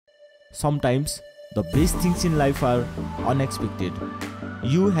Sometimes the best things in life are unexpected.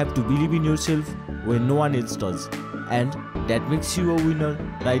 You have to believe in yourself when no one else does, and that makes you a winner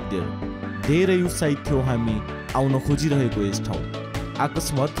right there. धेरै उत्साहित थियौं हामी आउन खोजिरहेको यस ठाउँ।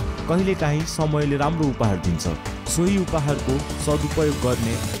 अकस्मात कहिलेकाहीँ समयले राम्रो उपहार दिन्छ। सोही उपहारको सदुपयोग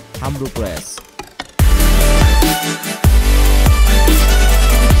गर्ने हाम्रो प्रयास।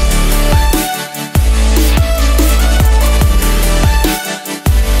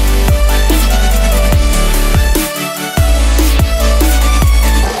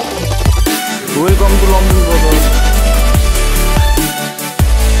 Welcome to Lamjung brother.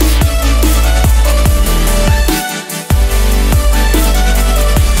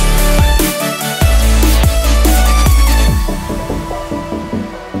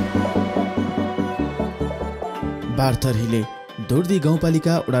 बार्थर हिले दोर्दी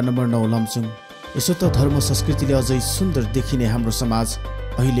गाउँपालिका वडा नम्बर 9 लमजुङ। यसो त धर्म संस्कृतिले अझै सुन्दर देखिने हाम्रो समाज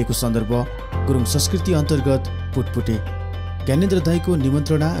अहिलेको सन्दर्भ गुरुङ संस्कृति अन्तर्गत पुटपुटे ज्ञानेन्द्र दाईको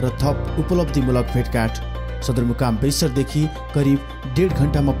निमन्त्रणा र थप उपलब्धिमूलक भेटघाट। सदरमुकाम बेसरदेखि करिब 1.5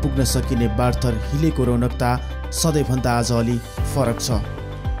 घण्टामा पुग्न सकिने बार्थर हिलेको रौनकता सधैँभन्दा आज अलि फरक छ।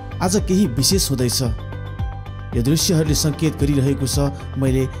 आज केही विशेष हुँदैछ। यो दृश्यहरूले सङ्केत गरिरहेको छ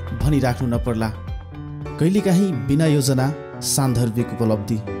मैले भनिराख्नु नपर्ला। कहिलेकाहीँ बिना योजना सान्दर्भिक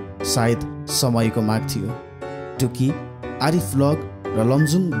उपलब्धि, सायद समयको माग थियो। टुकी, आरिफ व्लग र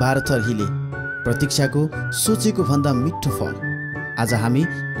लमजुङ बार्थर हिले प्रतीक्षाको सोचेको भन्दा मिठो फल। आज हामी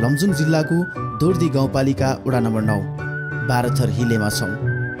लमजुङ जिल्लाको दोर्दी गाउँपालिका वडा नम्बर 9 बार्थर हिलेमा छौँ,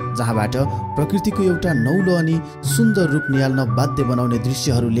 जहाँबाट प्रकृतिको एउटा नौलो अनि सुन्दर रूप निहाल्न बाध्य बनाउने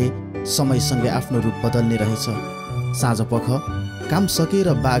दृश्यहरूले समयसँगै आफ्नो रूप बदल्ने रहेछ। साँझ पख काम सकेर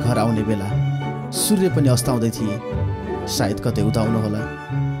बाघर आउने बेला सूर्य पनि अस्ताउँदै थिए, सायद कतै उदाउनु होला।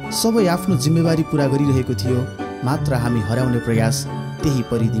 सबै आफ्नो जिम्मेवारी पूरा गरिरहेको थियो, मात्र हामी हराउने प्रयास त्यही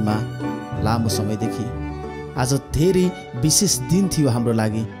परिधिमा लामो समयदेखि। आज धेरै विशेष दिन थियो हाम्रो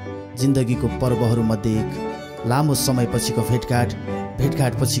लागि, जिन्दगीको पर्वहरूमध्ये एक। लामो समयपछिको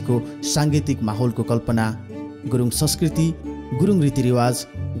भेटघाट पछिको साङ्गीतिक माहौलको कल्पना, गुरुङ संस्कृति, गुरुङ रीतिरिवाज,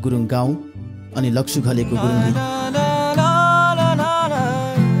 गुरुङ गाउँ अनि लक्ष्य घलेको गुरुङ गीत।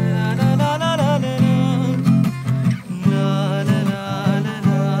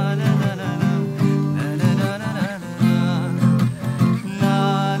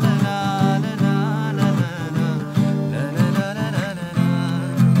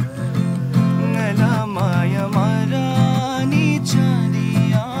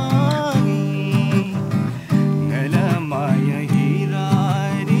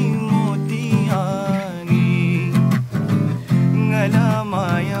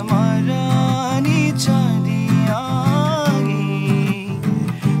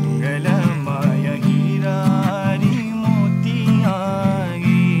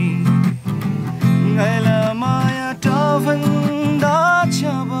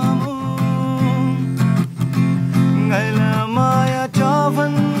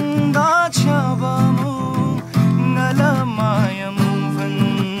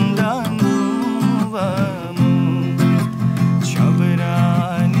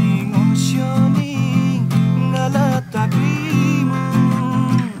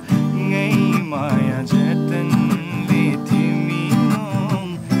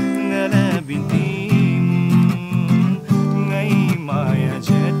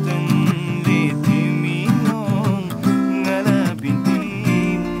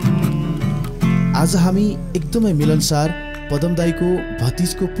 आज हामी एकदमै मिलनसार पदमदाईको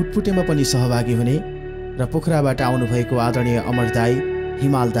भतिजको पुटपुटेमा पनि सहभागी हुने र पोखराबाट आउनुभएको आदरणीय अमर दाई,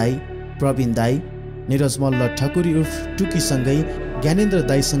 हिमाल दाई, प्रवीण दाई, निरज मल्ल ठकुरी उर्फ टुकीसँगै ज्ञानेन्द्र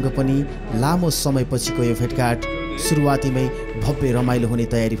दाईसँग पनि लामो समयपछिको यो भेटघाट सुरुवातीमै भव्य रमाइलो हुने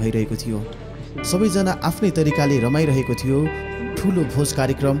तयारी भइरहेको थियो। सबैजना आफ्नै तरिकाले रमाइरहेको थियो। ठुलो भोज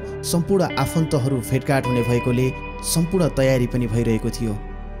कार्यक्रम, सम्पूर्ण आफन्तहरू भेटघाट हुने भएकोले सम्पूर्ण तयारी पनि भइरहेको थियो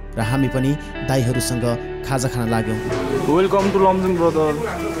र हामी पनि दाईहरूसँग खाजा खान लाग्यौँ। Welcome to Lamjung brother.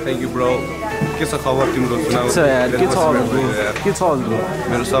 Thank you bro. के छ खबर तिम्रो? के छ हजुर?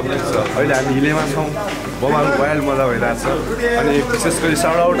 मेरो सब ठिक छ। अहिले हामी हिलेमा छौँ, बबाल भयल मजा भइरहेछ। अनि विशेष गरी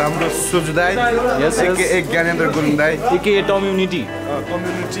साउट आउट हाम्रो सुजु दाई, एक ज्ञानेन्द्र गुरुङ दाई, एके कम्युनिटी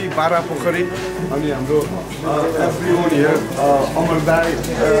बारा पोखरी, अनि हाम्रो एभ्रीवन हियर अमर दाई,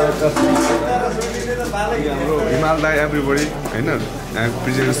 हाम्रो हिमाल दाई, एभ्रीबडी हैन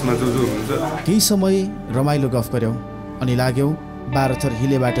प्रेजेन्समा जो हुनुहुन्छ। केही समय रमाइलो गफ गर्यौँ अनि लाग्यौँ बार्थर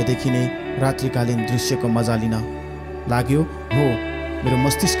हिलेबाट देखिने रात्रिकालीन दृश्यको मजा लिन। लाग्यो हो मेरो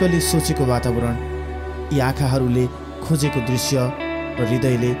मस्तिष्कले सोचेको वातावरण, यी आँखाहरूले खोजेको दृश्य र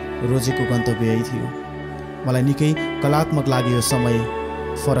हृदयले रोजेको गन्तव्य यही थियो। मलाई निकै कलात्मक लाग्यो यो समय।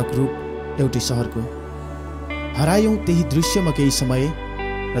 फरक रूप एउटै सहरको। हरायौँ त्यही दृश्यमा केही समय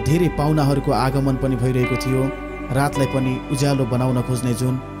र धेरै पाहुनाहरूको आगमन पनि भइरहेको थियो। रातलाई पनि उज्यालो बनाउन खोज्ने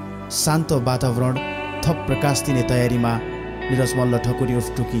जुन शान्त वातावरण थप प्रकाश दिने तयारीमा निरज मल्ल ठकुरी उर्फ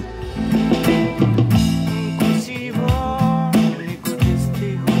टुकी।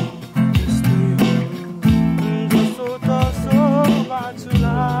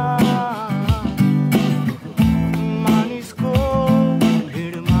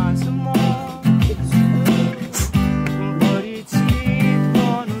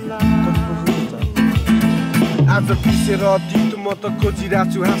 पिसेर अतीत म त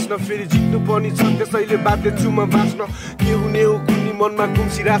खोजिरहेको छु हाँस्न, फेरि जित्नु पनि छ त्यसैले बाध्य छु म बाँच्न। के हुने हो कुनै मनमा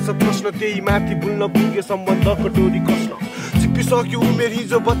गुम्सिरहेछ प्रश्न, त्यही माथि भुल्न पुगे सम्बन्धको डोरी कस्न। सिपिसक्यो उमेर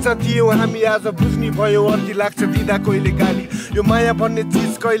हिजो बच्चा थियौ हामी, आज बुझ्ने भयो अर्थी लाग्छ दिँदा कहिले गाली। यो माया भन्ने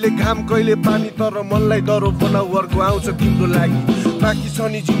चिज कहिले घाम कहिले पानी, तर मनलाई डरो बनाऊ अर्को आउँछ तिम्रो लागि। बाँकी छ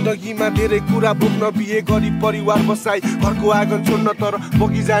नि जिन्दगीमा धेरै कुरा बोक्न, बिहे गरी परिवार बसाई घरको आँगन छोड्न, तर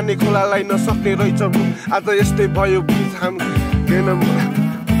बगी जाने खोलालाई नसक्ने रहेछ रुख। आज यस्तै भयो बिच हामी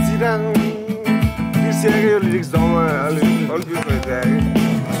बिर्सिएको लिरिक्स धमा अलिक कन्फ्युज भइसक्यो।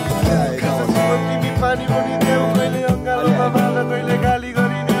 तिमी पानी पनि देऊ कहिले अङ्गालोमा बाला, कहिले गाली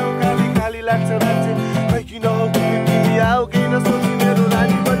गरिदेऊ गाली खाली लाग्छ राज्य। खै किन हो तिमी आऊ केही नसोची मेरो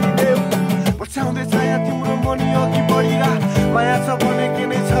रानी पनि देऊ। पछ्याउँदै छाया तिम्रो मनी अघि बढिरा, माया छ भने के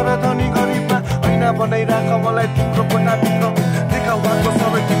नै छ र धनी गरिबमा ऐना बनाइराख मलाई तिम्रो कोठाभित्र। देखाउ भएको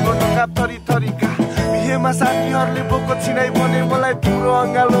सबै तिम्रो नकाब थरी थरीका, बिहेमा साथीहरूले बोको छिनाइ भने मलाई तिम्रो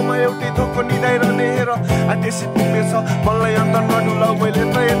अङ्गालोमा एउटै धोको निदाइरहने हेर। आदेशी पुग्ने छ मलाई अन्तर नडुलाउ, मैले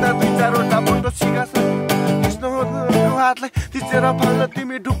त यता दुई चारवटा फोटो छिगा छ हातलाई थिचेर फाल्न।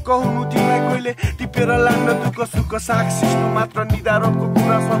 तिमी ढुक्क हुनु तिमीलाई कहिले टिपेर लाग्न, दुःख सुख साग सिस्नु मात्र निधारको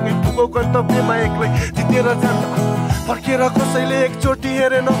कुरा सँगै पुगौ गन्तव्यमा एक्लै जितेर जान्न। फर्केर कसैले एकचोटि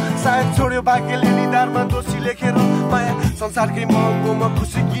हेरेन, सायद छोड्यो भाग्यले निधारमा दोषी लेखेर। माया संसारकै महँगोमा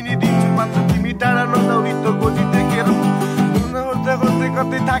खुसी किनिदिन्छु, मात्र तिमी टाढा नजाउरी त गोजी देखेर। उड्दै गर्दै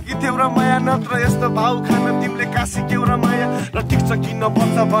कतै थाकी थियौ र माया, नत्र यस्तो भाउ खान तिमीले कासी क्यौ र माया। र ठिक छ किन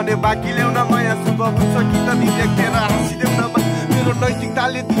पर्छ भने बाँकी ल्याउन माया, शुभ हुन्छ कि त देखेर हाँसिदेऊ न। मेरो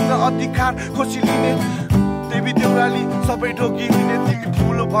नैतिकताले तिम्रो अधिकार खोसी लिने, देवी देउराली सबै ढोकी लिने। तिमी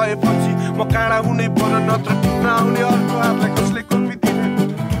ठुलो भएपछि म काँडा हुनै पर्यो, नत्र टिप्न आउने अर्को हातलाई कसले कोपिदिने।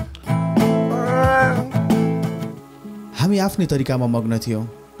 हामी आफ्नै तरिकामा मग्न थियौँ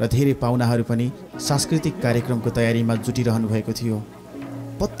र धेरै पाहुनाहरू पनि सांस्कृतिक कार्यक्रमको तयारीमा जुटिरहनु भएको थियो।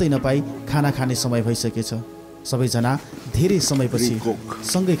 पत्तै नपाई खाना खाने समय भइसकेछ। सबैजना धेरै समयपछि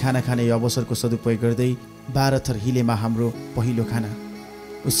सँगै खाना खाने अवसरको सदुपयोग गर्दै बारथर हिलेमा हाम्रो पहिलो खाना।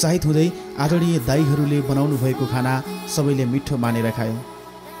 उत्साहित हुँदै आदरणीय दाइहरूले बनाउनु भएको खाना सबैले मिठो मानेर खायौँ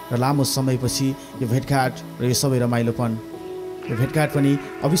र लामो समयपछि यो भेटघाट र यो सबै रमाइलोपन, यो भेटघाट पनि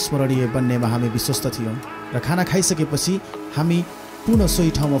अविस्मरणीय बन्नेमा हामी विश्वस्त थियौँ। र खाना खाइसकेपछि हामी पुनः सोही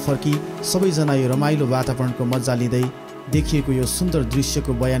ठाउँमा फर्की सबैजना यो रमाइलो वातावरणको मजा लिँदै देखिएको यो सुन्दर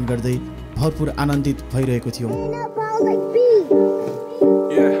दृश्यको बयान गर्दै भरपुर आनन्दित भइरहेको थियौँ।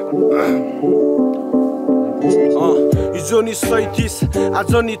 हिजो नि 37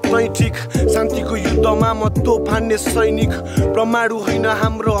 आज नि 35, शान्तिको युद्धमा म तोप हान्ने सैनिक। परमाणु होइन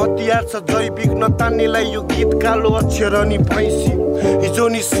हाम्रो हतियार छ जैविक, नतान्नेलाई यो गीत कालो अक्षर नि भैँसी। हिजो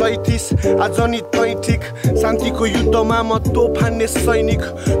नि 37 आज नि 35, शान्तिको युद्धमा म तोप हान्ने सैनिक।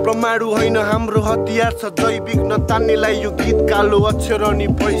 परमाणु होइन हाम्रो हतियार छ जैविक, नतान्नेलाई यो गीत कालो अक्षर नि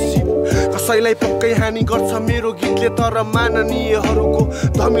भैँसी। कसैलाई पक्कै हानि गर्छ मेरो गीतले, तर माननीयहरूको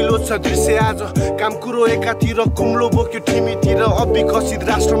धमिलो छ दृश्य। आज काम कुरो एकातिर कुम्लो बोक्यो ठिमीतिर, अविकसित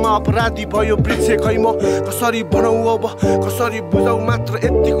राष्ट्रमा अपराधी भयो वृक्ष। खै म कसरी बनाऊ अब कसरी बुझाउ, मात्र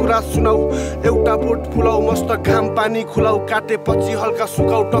यति कुरा सुनाऊ। एउटा बोट फुलाऊ मस्त घाम पानी खुलाऊ, काटेपछि हल्का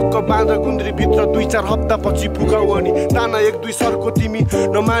सुकाऊ, टक्क बाँध गुन्द्री भित्र 2-4 हप्ता पछि फुकाऊ। अनि ताना 1-2 सर्को तिमी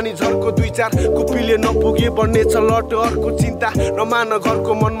नमानी झर्को 2-4 कुपीले नपुगे बढ्नेछ लट अर्को चिन्ता। नमान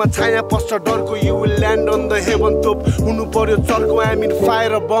घरको मनमा छाया पस्छ डरको, you will land on the heaven तोप हुनु पर्यो चर्को। आई मिन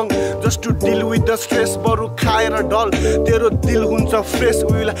फायर बङ just to deal with the stress, बरु खाएर डल तेरो दिल हुन्छ फ्रेस।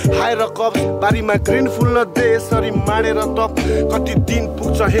 विल हायर कप बारीमा ग्रिन फुल्न दे यसरी माडेर तप, कति दिन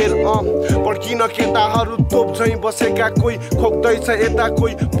पुग्छ हेर। पड्किन केटाहरू तोप झैँ बसेका, कोही खोक्दैछ यता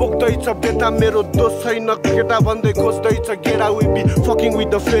कोही पोख्दैछ बेता। मेरो दोष छैन केटा भन्दै खोज्दैछ गेडा, we be fucking with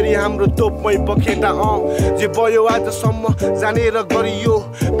the फेरि हाम्रो तोपमै बखेटा। जे भयो आजसम्म जानेर गरियो,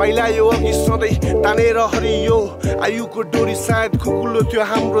 पहिलायो अघि सधैँ तानेर हरियो। आयुको डोरी सायद खुकुलो थियो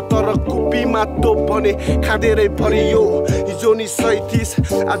हाम्रो, तर कुपीमा तोप भने खाँदेरै भरियो। हिजो नि 37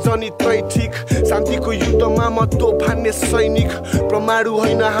 आज नि 35, शान्तिको युद्धमा म तोप हान्ने सैनिक। परमाणु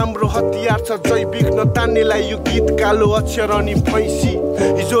होइन हाम्रो हतियार छ जैविक, नतान्नेलाई यो गीत कालो अक्षर नि भैँसी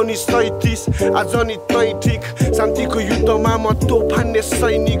हिजो नि 37 आज नि तै ठिक शान्तिको युद्धमा म तोप हान्ने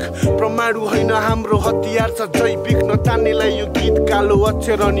सैनिक परमाणु होइन हाम्रो हतियार छ जैविक नतान्नेलाई यो गीत कालो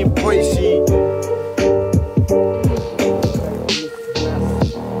अक्षर अनि भैँसी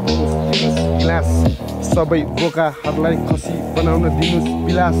गिलास सबै बोकाहरूलाई खसी बनाउन दिनुस्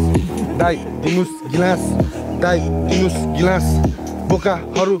विलास दाइ दिनुस् गिलास दाइ दिनुस् गिलास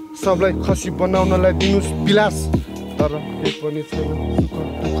बोकाहरू सबलाई खसी बनाउनलाई दिनुस् विलास तर केही पनि छैन सुख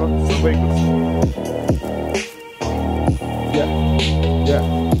दुःख सबैको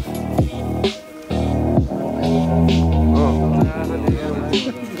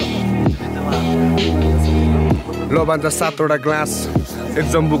ल भन्छ 7 वटा ग्लास एक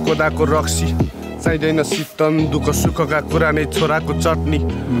जम्बु कोदाको रक्सी चाहिँदैन शीतन दुःख सुखका कुरा नै छोराको चटनी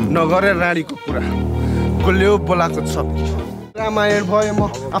नगरे रानीको कुरा गोल्यो बोलाको छप्की रामायण भए म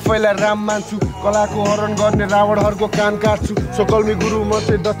आफैलाई राम मान्छु कलाको हरण गर्ने रावणहरूको कान काट्छु सोकल्मी गुरु म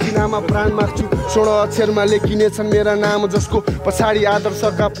चाहिँ दक्षिणामा प्राण माग्छु 16 अक्षरमा लेखिनेछन् मेरा नाम जसको पछाडि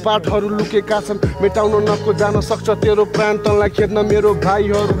आदर्शका पाठहरू लुकेका छन् मेटाउन नको जान सक्छ तेरो प्राण तँलाई खेद्न मेरो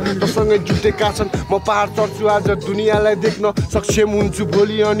भाइहरू तसँगै जुटेका छन् म पहाड चढ्छु आज दुनियाँलाई देख्न सक्षम हुन्छु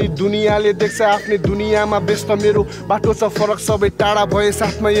भोलि अनि दुनियाँले देख्छ आफ्नै दुनियाँमा व्यस्त मेरो बाटो छ फरक सबै टाढा भए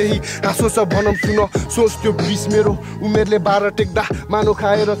साथमा यही हाँसो छ भनौँ सुन सोच त्यो बिस मेरो उमेरले 12 टेक्दा मानो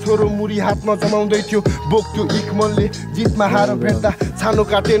खाएर छोरो मुरी हातमा जमाउँदै थियो बोक्थ्यो इक मनले जितमा हार भेट्दा छानो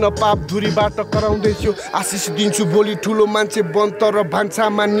काटेन पाप धुरीबाट कराउँदै थियो आशिष दिन्छु भोलि ठुलो मान्छे बन्त र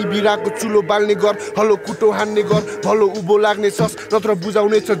भान्सामा निबिराको चुलो बाल्ने गर हलो कुटो हान्ने गर भलो उभो लाग्ने सस नत्र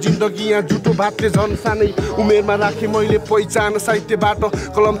बुझाउने छ जिन्दगी यहाँ झुटो भातले झन् सानै उमेरमा राखेँ मैले पहिचान साहित्यबाट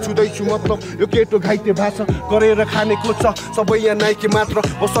कलम छुँदैछु मतलब यो केटो घाइते भाषा गरेर खानेको छ सबै यहाँ नाइके मात्र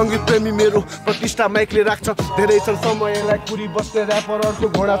म सङ्गीत प्रेमी मेरो प्रतिष्ठा माइकले राख्छ धेरै छन् समयलाई कुरी बस्ने ऱ्यापरहरूको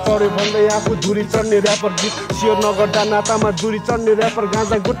घोडा चढ्यो भन्दै आफू धुरी चढ्ने ऱ्यापर गीत सियर नगर्दा नातामा धुरी चढ्ने ऱ्यापर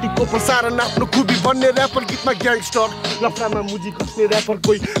गाँजा गोटीको प्रसारण आफ्नो खुबी बन्ने ऱ्यापर गीतमा ग्याङस्टर लफडामा मुजी कस्ने ऱ्यापर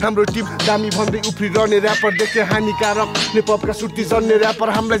कोही हाम्रो टिम दामी भन्दै उफ्रिरहने ऱ्यापर देखे हानिकारक नेपका सुर्ती चढ्ने ऱ्यापर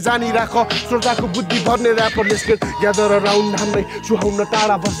हामीलाई जानी राख श्रोताको बुद्धि भर्ने ऱ्यापर लेस्केट ग्यादर राउन्ड हामीलाई सुहाउन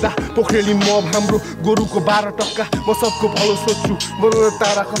टाढा बस्दा पोखरेली मब हाम्रो गोरुको 12 टक्का म सबको भलो सोध्छु बरु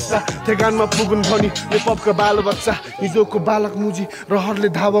तारा खस्दा ठेगानमा पुगुन् भनी नेपका बाल बच्चा हिजोको बालक मुजी रहरले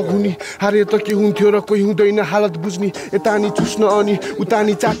धावक हुने हारे त के हुन्थ्यो र कोही हुँदैन हालत बुझ्ने यतानी चुस्न अनि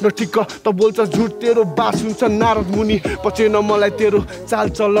उतानी चाट्न ठिक्क त बोल्छ झुट तेरो बास हुन्छ नारद मुनि पचेन मलाई तेरो चाल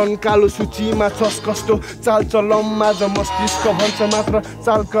चलन कालो सूचीमा छस् कस्तो चाल चलममा ज मस्तिष्क भन्छ मात्र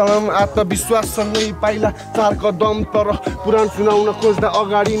चाल कलम आत्मविश्वाससँगै पाइला 4 कदम तर पुराण सुनाउन खोज्दा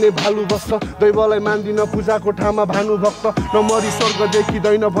अगाडि नै भालु बस्छ दैवलाई मान्दिन पूजाको ठाउँमा भानु भक्त नमरी स्वर्ग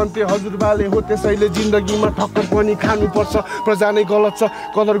देखिँदैन भन्थे हजुरबाले हो त्यसैले जिन्दगीमा ठक्कर पनि खानुपर्छ प्रजा नै गलत छ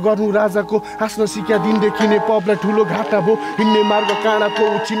कदर गर्नु राजाको हाँस्न सिक्या दिनदेखि नै पबलाई ठुलो घाटा भो हिँड्ने मार्ग काँडा पो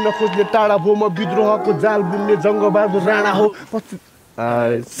उछिन्न खोज्ने टाढा भो म विद्रोहको जाल बुन्ने जङ्गबहादुर राणा हो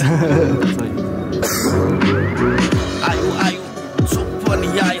आयो आयो चोक पनि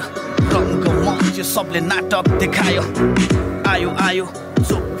आयो रङ्ग मञ्च सबले नाटक देखायो आयो आयो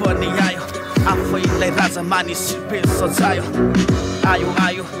चोक पनि आयो आफैलाई राजा मानि शिल्पे सजायो आयो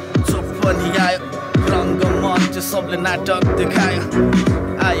आयो चोक पनि आयो रङ्ग मञ्च सबले नाटक देखायो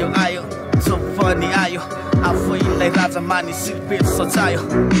आयो आयो चोक पनि आयो आफैलाई राजा मानि शिल्पे सजायो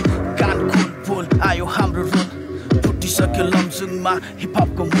कान खोल बोल आयो हाम्रो रोल फुटिसक्यो लमजुङमा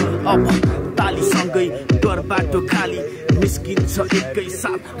हिपहपको मूल अब तालीसँगै डर बाटो खाली निस्किन्छ एकै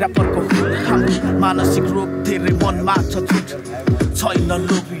साथ ऱ्यापरको हुल हाम्रो मानसिक रोग धेरै मनमा छ झुट छैन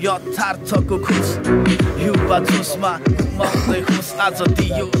लोभ यथार्थको खोज युवा जोसमा मर्दै होस् आज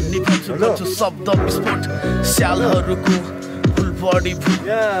दियो निभाउँछु गर्छु शब्द विस्फोट स्यालहरूको बढी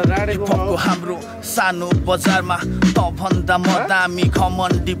हिपहपको हाम्रो सानो बजारमा त भन्दा म दामी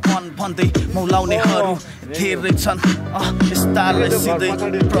घमण्डी भन्दै मौलाउनेहरू धेरै छन् यस्तालाई सिधै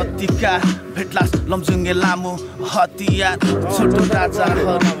प्रतिकार भेट्ला लमजुङे लामो हतियार छोटो राजाहरू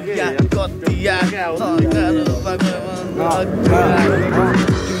यहाँ कतियार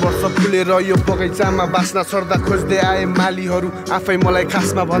वर्ष फुलेर यो बगैँचामा बाँच्न छोड्दा खोज्दै आए मालीहरू आफै मलाई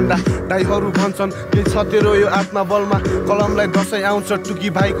खासमा भन्दा दाइहरू भन्छन् के छ तेरो यो आत्मा बलमा कलमलाई दसैँ आउँछ टुकी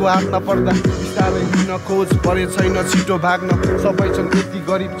भाइको हातमा पर्दा बिस्तारै हिँड्न खोज परे छैन छिटो भाग्न सबै छन् यति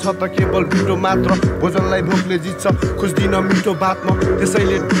गरिब छ त केवल भिटो मात्र भोजनलाई भोकले जित्छ खोज्दिन मिठो भातमा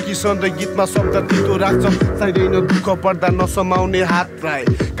त्यसैले टुकी सधैँ गीतमा शब्द तितो राख्छ चाहिँदैन दुःख पर्दा नसमाउने हात प्राय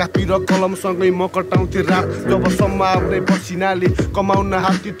कापी र कलमसँगै म कटाउँथे रात जबसम्म आफ्नै पसिनाले कमाउन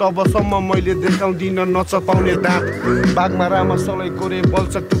हात्ती तब तबसम्म मैले देखाउँदिन नचपाउने दाँत बागमारामा सलै कोरे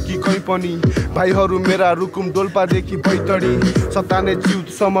बल्छ टुकी कहीँ पनि भाइहरू मेरा रुकुम डोल्पादेखि बैतडी सताने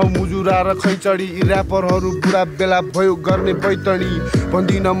चिउतसम्म मुजुरा र खैचडी यी ऱ्यापरहरू बुढा बेला भयो गर्ने बैतडी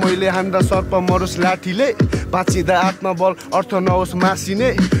भन्दिन मैले हान्दा सर्प मरोस् लाठीले बाँचिँदा आत्मबल अर्थ नहोस् मासिने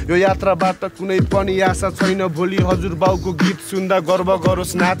यो यात्राबाट कुनै पनि आशा छैन भोलि हजुरबाउको गीत सुन्दा गर्व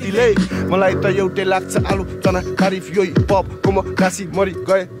गरोस् नातिले मलाई त एउटै लाग्छ आलु चना तारिफ यही पप कोम दासी मरि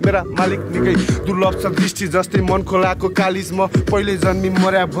गए मेरा मालिक निकै दुर्लभ छ दृष्टि जस्तै मन खोलाको कालिज म पहिले जन्मी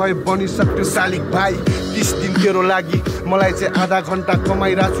मर्या भए बनिसक्यो शालिक भाइ 30 दिन तेरो लागि मलाई चाहिँ आधा घन्टा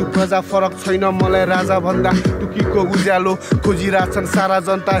कमाइरहेको छु प्रजा फरक छैन मलाई राजा भन्दा टुकीको उज्यालो खोजिरहेछन् सारा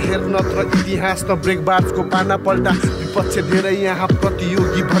जनता हेर्न तर इतिहास त ब्रेक बार्सको पाना पल्टा विपक्ष धेरै यहाँ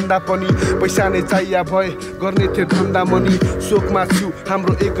प्रतियोगी भन्दा पनि पैसा नै चाहिया भए गर्ने थियो धन्दा मनी शोकमा छु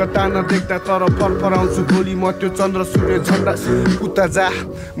हाम्रो एकता नदेख्दा तर फरफराउँछु भोलि म त्यो चन्द्र सूर्य झन्डा उता जा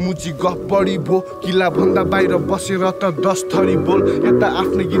मुची गफ बढी भो किल्ला भन्दा बाहिर बसेर त 10 थरी बोल यता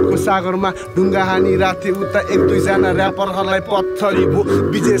आफ्नै गीतको सागरमा ढुङ्गा हानी राथे उता 1-2 जना ऱ्यापरहरूलाई पत्थरी भो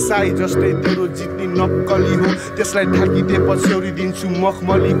विजय साई जस्तै तेरो जित्ने नक्कली हो त्यसलाई ढाकिदिएपछि सेउरी दिन्छु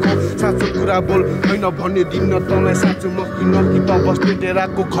मखमलीको साँचो कुरा बोल होइन भन्ने दिन तँलाई साँचो मक्की नक्की त बस्ने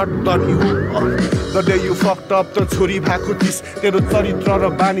डेराको खट्टरी हो the day you fucked up त छोरी भएको थिस तेरो चरित्र र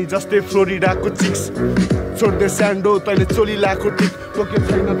बानी जस्तै फ्लोरिडाको चिक्स छोड्दे स्यान्डो तैँले चोली लाएको टिक टोके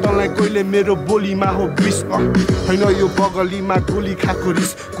छैन तँलाई कहिले मेरो बोलीमा हो विष होइन यो बगलीमा गोली खाएको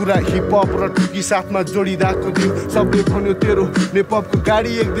रिस कुरा हिपहप र टुकी साथमा जोडिरहेको दिन सबले भन्यो तेरो नेपपको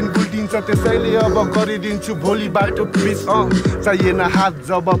गाडी एक दिन गुल्टिन्छ त्यसैले अब गरिदिन्छु भोलि बाटो बिच चाहिएन हात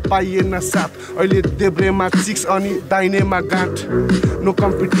जब पाइएन साथ अहिले देब्रेमा 6 अनि दाहिनेमा गाँठ नो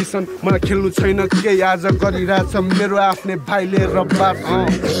कम्पिटिसन मलाई खेल्नु छैन केही आज गरिरहेछ मेरो आफ्नै भाइले र बात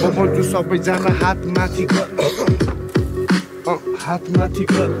म भन्छु सबैजना हात माथि गर हात माथि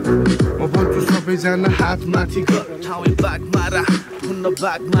गर म भन्छु सबैजना हात माथि गर ठाउँ बाग मारा हुन्न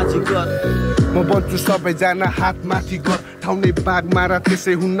बाग माथि गर म भन्छु सबैजना हात माथि गर ठाउँ बाग मारा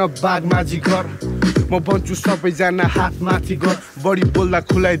त्यसै हुन्न बाग माझी गर म भन्छु सबैजना हात माथि गर बढी बोल्दा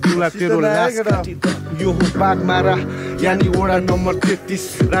खुलाइदिउँला तेरो लास यो हो बाग मारा यानी वडा नम्बर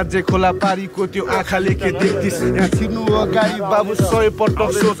 33 राज्य खोला पारीको त्यो आँखाले के देख्दिस यहाँ छिर्नु अगाडि बाबु 100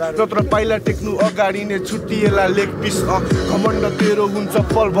 पटक सोच नत्र पाइला टेक्नु अगाडि नै छुट्टिएला लेग पिस घमण्ड तेरो हुन्छ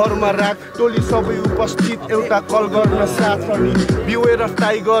पलभरमा राख टोली सबै उपस्थित एउटा कल गर्न साथ अनि बिवेयर अफ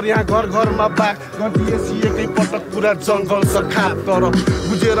टाइगर यहाँ घर घरमा बाघ गरिएसी एकै पटक पुरा जङ्गल छ खाप तर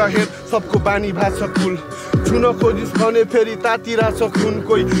बुझेर हेर सबको बानी भाछ फुल छुन खोजिस् भने फेरि तातिरहेछ खुन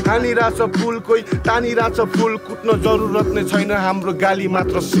कोही हानिरहेछ फुल कोही तानिरहेछ फुल कुट्न जरुरत नै छैन हाम्रो गाली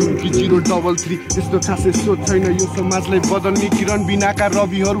मात्र सुन कि 033 त्यस्तो खासै सोच छैन यो समाजलाई बदल्ने किरण बिनाका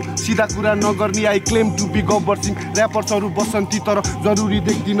रविहरू सिधा कुरा नगर्ने I claim to be Gabbar Singh ऱ्यापर्सहरू बसन्ती तर जरुरी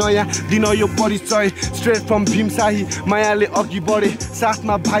देख्दिन यहाँ दिन यो परिचय स्ट्रेट फ्रम भीमशाही मायाले अघि बढे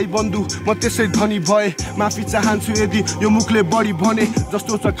साथमा भाइ बन्धु म त्यसै धनी भए माफी चाहन्छु यदि यो मुखले बढी भने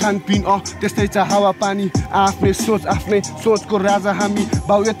जस्तो छ खानपिन त्यस्तै छ हावापानी आफ्नै सोचको राजा हामी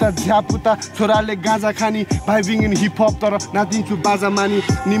बाउ यता झ्यापुता छोराले गाँजा खानी भाइबिङ इन हिपहप तर नाचिन्छु बाजा मानी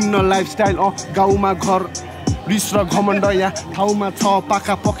निम्न लाइफस्टाइल गाउँमा घर रिस र घमण्ड यहाँ ठाउँमा छ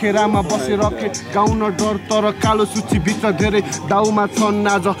पाखा पखेरामा बसेर के गाउन डर तर कालो सूचीभित्र धेरै दाउमा छन्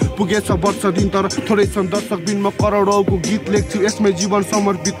नाज पुगेछ वर्ष दिन तर थोरै छन् दर्शक बिन म करोडौँको गीत लेख्छु यसमै जीवन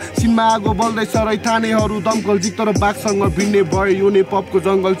समर्पित सिनमा आगो बल्दैछ रैथानेहरू दमकल जिक तर बाघसँग भिड्ने भयो यो नेपपको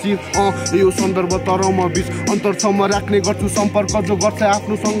जङ्गल चिर यो सन्दर्भ तर म बिच अन्तरसम्म राख्ने गर्छु सम्पर्क जो गर्छ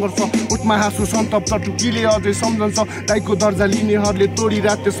आफ्नो सङ्घर्ष उठमा हाँसु सन्तप्त टुकीले अझै सम्झन्छ दाइको दर्जा लिनेहरूले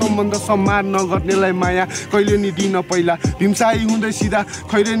तोडिराख्ने सम्बन्ध सम्मान नगर्नेलाई माया कहिले नि दिन पहिला भीमशाही हुँदै सिधा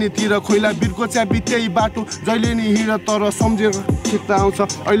खैरेनीतिर खोइला बिर्को च्यापी त्यही बाटो जहिले नि हिँड तर सम्झेर ठिक्ता आउँछ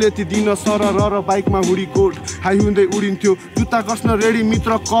अहिले ती दिन सर र बाइकमा हुडी कोट हाई हुँदै उडिन्थ्यो जुत्ता कस्न रेडी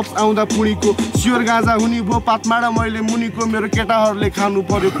मित्र कप्स आउँदा पुणीको सियोर गाजा हुने भो पातमाडा मैले मुनिको मेरो केटाहरूले खानु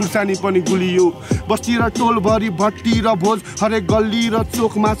पर्यो खुर्सानी पनि गुलियो बस्ती र टोलभरि भट्टी र भोज हरेक गल्ली र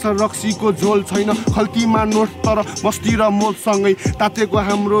चोकमा छ रक्सीको झोल छैन खल्तीमा नोट तर बस्ती र मोलसँगै तातेको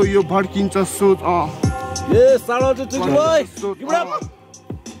हाम्रो यो भड्किन्छ सोच shout out to Tuki boy. Give it up.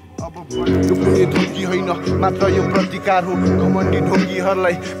 अब कुनै धोकी होइन मात्र यो प्रतिकार हो घमण्डी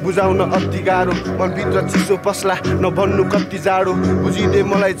ढोकीहरूलाई बुझाउन अति गाह्रो मनभित्र चिसो पस्ला नभन्नु कति जाडो बुझिदे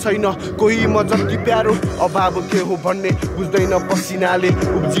मलाई छैन कोही म जति प्यारो अभाव के हो भन्ने बुझ्दैन पसिनाले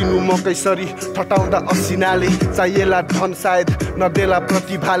उब्जिनु मकैसरी ठटाउँदा असिनाले चाहिएला धन सायद नदेला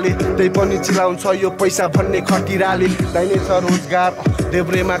प्रतिभाले त्यही पनि चिलाउँछ यो पैसा भन्ने खटिराले दाइने छ रोजगार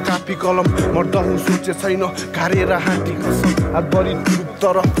देब्रेमा कापी कलम म डहु सोचे छैन घारेर हाँटी कसम हातभरि टुरुप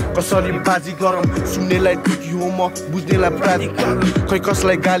तर कसरी बाजी गरम सुन्नेलाई टुकी हो म बुझ्नेलाई प्राधिकरण खै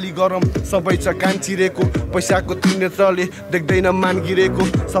कसलाई गाली गरम सबै छ कान चिरेको पैसाको त्रिनेत्रले देख्दैन मानगिरेको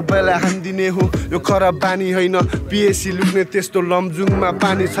सबैलाई हान्दिने हो यो खराब बानी होइन पिएसी लुक्ने त्यस्तो लमजुङमा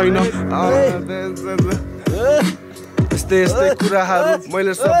पानी छैन यस्तै कुराहरू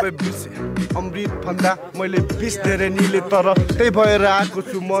मैले सबै बिर्से अमृत भन्दा मैले बिस धेरै निले तर त्यही भएर आएको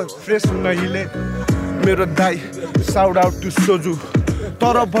छु म फ्रेस हुन हिले मेरो दाई साउट आउट टु सोजु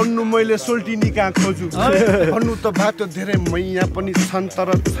तर भन्नु मैले सोल्टिनी कहाँ खोजु भन्नु त बाटो धेरै मैया पनि छन् तर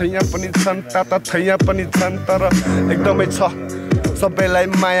छैया पनि छन् ताता छैया पनि छन् तर एकदमै छ सबैलाई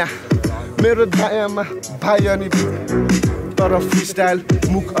माया मेरो दायामा भाइ अनि तर फ्री स्टाइल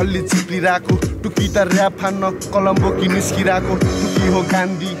मुख अलि चिप्लिरहेको टुकी त ऱ्याप फान्न कलम्बो कि निस्किरहेको टुकी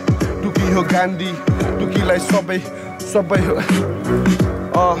हो गान्धी टुकीलाई सबै हो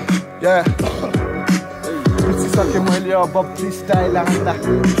बिर्सिसके मैले अब फ्री स्टाइल हान्दा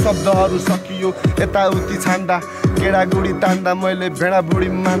शब्दहरू सकियो यताउति छान्दा केडागुडी तान्दा मैले भेडाबुडी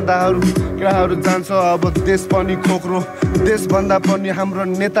मान्दाहरू केडाहरू जान्छ अब देश पनि खोक्रो देशभन्दा पनि हाम्रो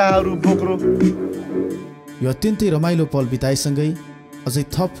नेताहरू बोक्रो यो अत्यन्तै रमाइलो पल बिताएसँगै अझै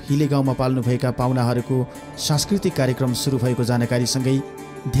थप हिले गाउँमा पाल्नुभएका पाहुनाहरूको सांस्कृतिक कार्यक्रम सुरु भएको जानकारीसँगै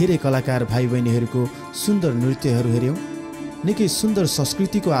धेरै कलाकार भाइ बहिनीहरूको सुन्दर नृत्यहरू हेऱ्यौँ निकै सुन्दर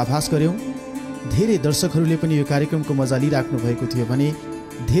संस्कृतिको आभास गऱ्यौँ धेरै दर्शकहरूले पनि यो कार्यक्रमको मजा लिइराख्नु भएको थियो भने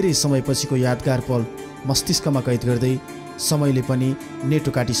धेरै समयपछिको यादगार पल मस्तिष्कमा कैद गर्दै समयले पनि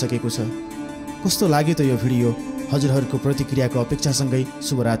नेटो काटिसकेको छ कस्तो लाग्यो त यो भिडियो हजुरहरूको प्रतिक्रियाको अपेक्षासँगै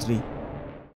शुभरात्रि